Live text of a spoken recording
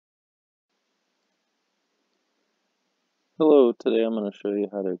Hello, today I'm going to show you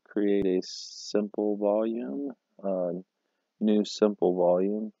how to create a simple volume, new simple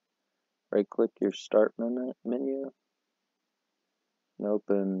volume. Right click your start menu and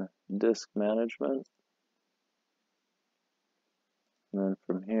open disk management. And then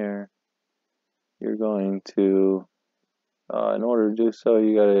from here, you're going to, in order to do so,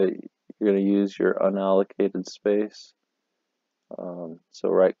 you're going to use your unallocated space. So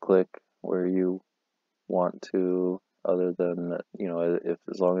right click where you want to, other than,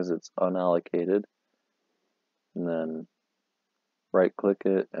 as long as it's unallocated, and then right click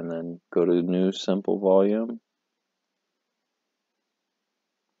it and then go to new simple volume,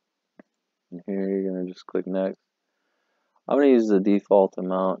 and here you're going to just click next. I'm going to use the default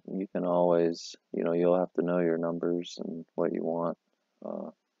amount. You can always, you'll have to know your numbers and what you want,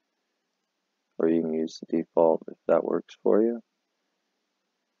 or you can use the default if that works for you.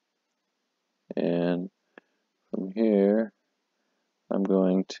 And from here I'm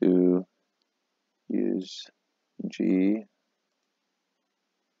going to use G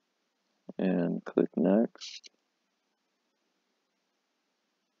and click next.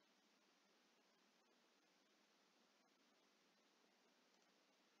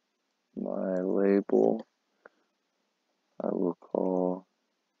 My label I will call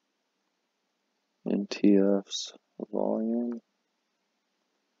NTF's volume.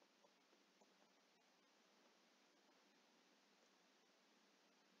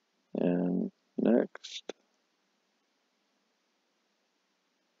 And next.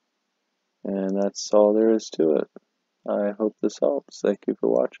 And that's all there is to it. I hope this helps. Thank you for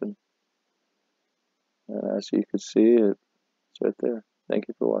watching. And as you can see, it's right there. Thank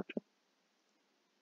you for watching.